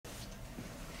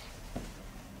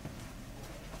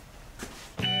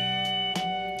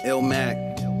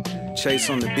Illmac, Chase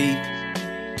on the beat.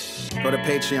 Go to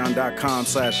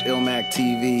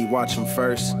patreon.com/illmactv. Watch them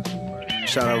first.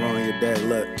 Shout out on your day.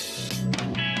 Look.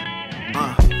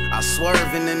 I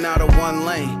swerve in and out of one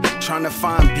lane, trying to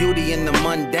find beauty in the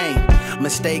mundane.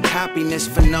 Mistake happiness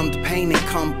for numbed pain and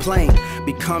complain.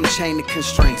 Become chained to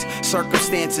constraints,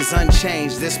 circumstances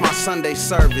unchanged. This my Sunday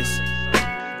service.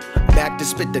 Back to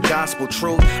spit the gospel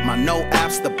truth. My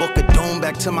noteapps, the book of doom,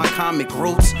 back to my comic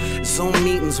roots. Zoom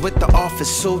meetings with the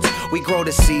office suits. We grow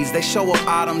the seeds, they show up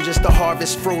autumn just to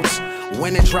harvest fruits.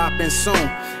 When it droppin' soon.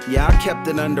 Yeah, I kept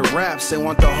it under wraps. They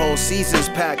want the whole season's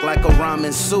packed like a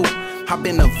ramen soup. I've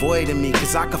been avoiding me,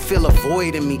 cause I can feel a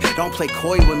void in me. Don't play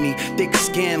coy with me, thick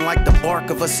skin like the bark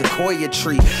of a sequoia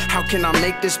tree. How can I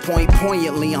make this point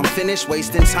poignantly? I'm finished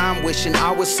wasting time wishing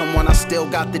I was someone I still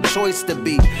got the choice to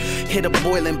be. Hit a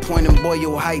boiling point in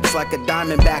Boyle Heights like a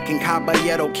diamondback in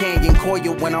Caballero Canyon,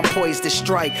 coiled when I'm poised to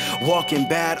strike. Walking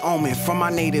bad omen from my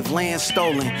native land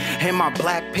stolen. And my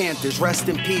Black Panthers, rest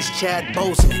in peace Chad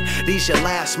Bozeman. These your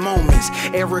last moments.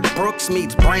 Eric Brooks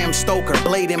meets Bram Stoker,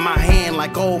 blade in my hand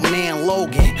like old man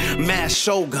Logan, mass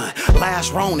shogun,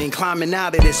 last Ronin, climbing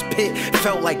out of this pit,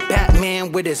 felt like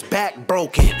Batman with his back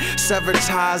broken. Severed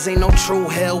ties, ain't no true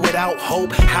hell without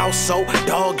hope. House so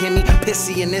dog in me,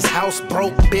 pissy in this house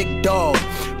broke, big dog.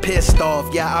 Pissed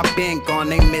off, yeah, I been gone,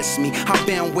 they miss me. I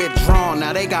been withdrawn,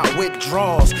 now they got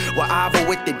withdrawals. Well, Iva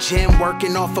with the gym,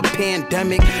 working off a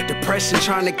pandemic. Depression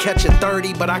trying to catch a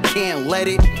 30, but I can't let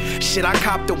it. Shit, I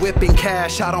copped a whip in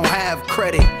cash, I don't have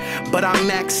credit. But I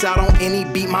max out on any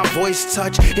beat my voice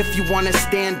touch. If you wanna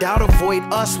stand out, avoid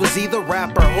us was either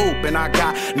rap or hoop. And I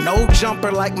got no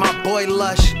jumper like my boy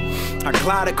Lush. I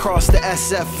glide across the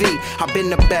SFV. I've been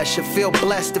the best. You feel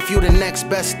blessed if you the next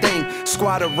best thing.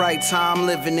 Squad of right time,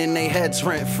 living in they heads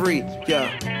rent free.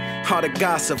 Yeah. All the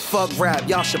gossip, fuck rap,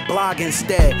 y'all should blog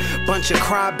instead. Bunch of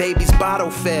crybabies bottle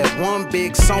fed, one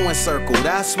big sewing circle.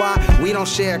 That's why we don't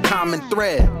share a common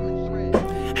thread.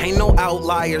 Ain't no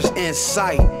outliers in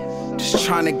sight. Just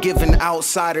trying to give an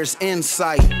outsider's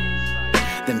insight.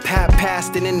 Then Pat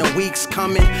passed it in the weeks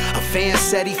coming. A fan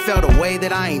said he felt a way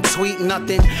that I ain't tweet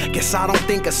nothing. Guess I don't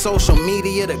think of social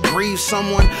media to grieve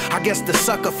someone. I guess the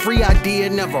sucker free idea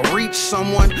never reached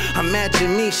someone.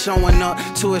 Imagine me showing up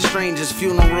to a stranger's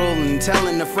funeral and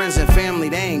telling the friends and family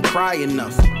they ain't cry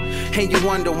enough. And you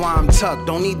wonder why I'm tucked,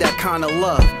 don't need that kind of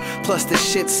love. Plus the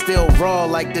shit's still raw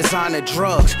like designer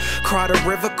drugs. Crowded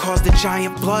river caused the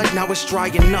giant blood, now it's dry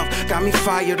enough. Got me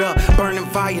fired up, burning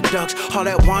viaducts. All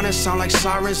that wanna sound like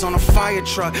sirens on a fire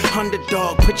truck.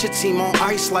 Underdog, put your team on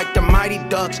ice like the Mighty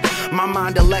Ducks. My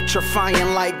mind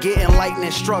electrifying like getting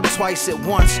lightning struck twice at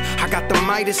once. I got the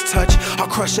Midas touch, I'll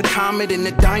crush a comet in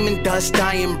the diamond dust,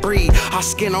 dying breed. I'll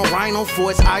skin a rhino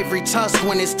for its ivory tusk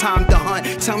when it's time to hunt.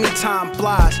 Tell me time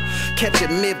flies. Catch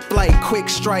it mid-flight, quick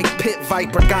strike, pit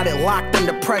viper. Got it locked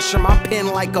under pressure, my pen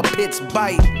like a pit's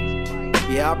bite.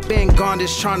 Yeah, I've been gone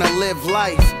just trying to live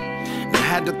life. I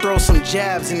had to throw some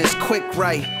jabs in this quick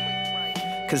right.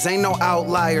 Cause ain't no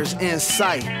outliers in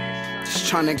sight. Just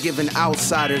trying to give an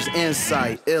outsider's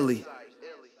insight, illy.